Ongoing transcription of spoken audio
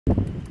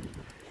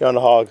He on the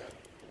hog.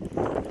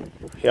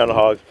 He on the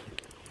hog.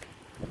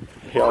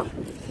 He on.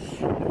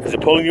 Is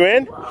it pulling you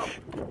in?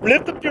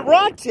 Lift up your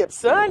rod tip,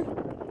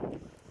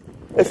 son.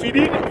 If you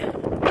need it.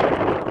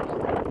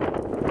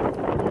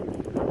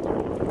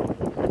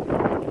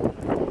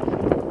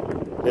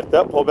 Lift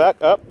up, pull back,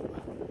 up.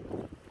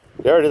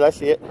 There it is, I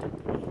see it.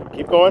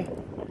 Keep going.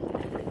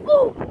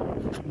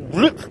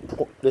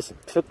 Listen,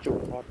 put your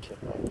rod tip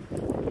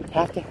up.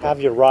 Have to have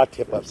your rod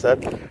tip up,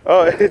 son.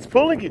 Oh, it's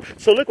pulling you.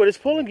 So look what it's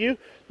pulling you.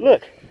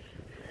 Look.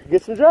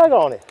 Get some drag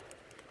on it.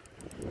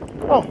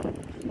 Oh.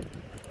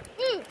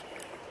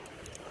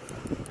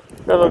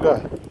 There, little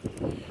guy.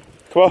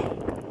 Come on.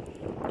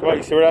 Come on,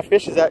 you see where that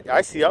fish is at?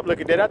 I see, I'm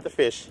looking dead at the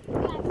fish.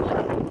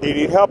 Do you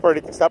need help or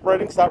anything? Stop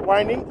running, stop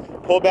winding.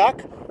 Pull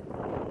back. Look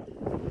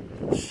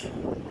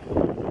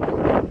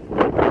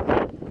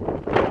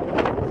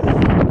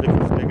at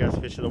this big ass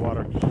fish in the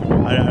water.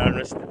 I'm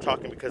just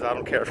talking because I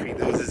don't care if he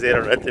loses it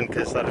or nothing,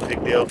 because it's not a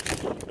big deal.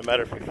 No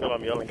matter if you feel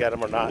I'm yelling at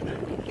him or not.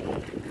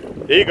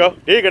 There you go.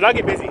 There you go. Now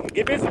get busy.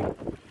 Get busy.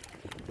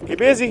 Get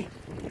busy.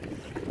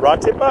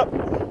 Rod tip up.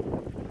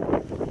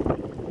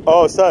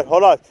 Oh, son,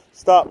 hold on.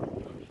 Stop.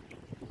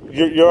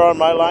 You're on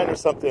my line or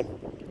something.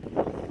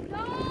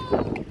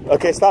 No.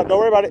 Okay, stop. Don't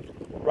worry about it.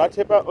 Rod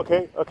tip up.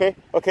 Okay, okay,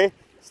 okay.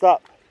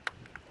 Stop.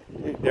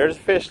 There's a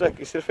fish. Look,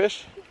 you see the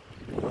fish?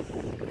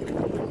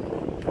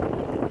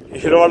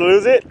 You don't want to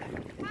lose it?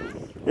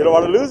 You don't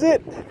want to lose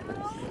it?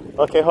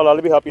 Okay, hold on.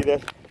 Let me help you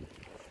then.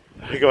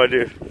 What you going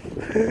to do?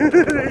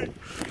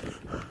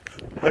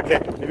 Okay,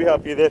 let me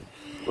help you then.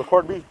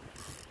 Record me.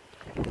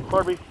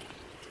 Record me.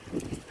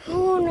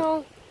 Oh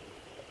no.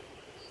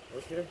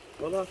 Okay,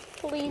 hold on.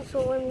 Please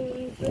don't let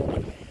me use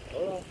it.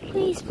 Hold on.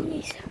 Please,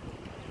 please.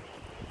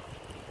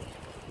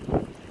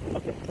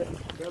 Okay,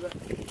 grab that.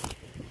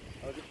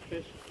 I'll get the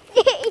fish.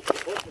 Oh,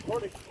 it's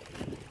recording.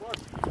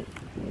 Record.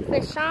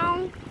 Fish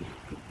on.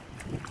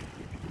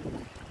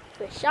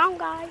 Fish on,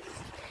 guys.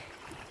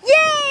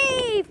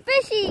 Yay!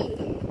 Fishy!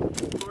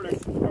 Recording.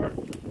 Record.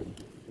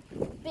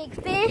 Big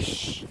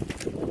fish.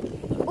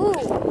 Ooh.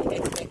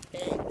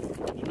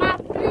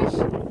 Smart fish.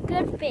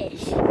 Good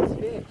fish.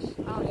 Fish.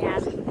 Oh, yeah.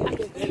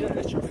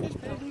 That's your fish,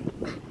 baby.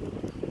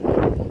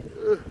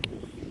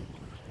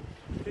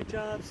 Good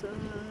job, son.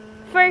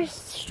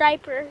 First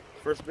striper.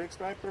 First big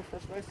striper?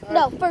 First nice size?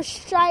 No,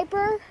 first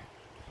striper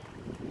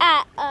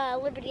at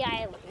Liberty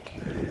Island.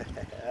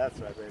 That's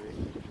right, baby.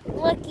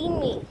 Lucky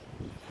me.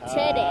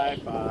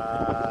 Today.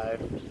 High five.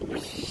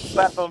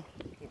 Slap them.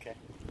 Okay.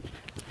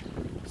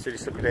 City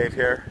Slipper Dave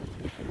here.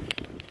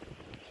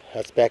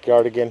 That's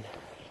Backyardigan.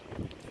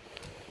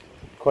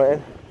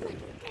 Quentin?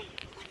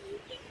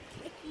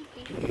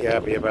 You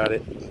happy about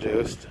it?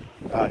 Juiced.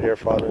 Out here,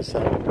 father and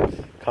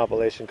son.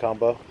 Compilation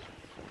combo.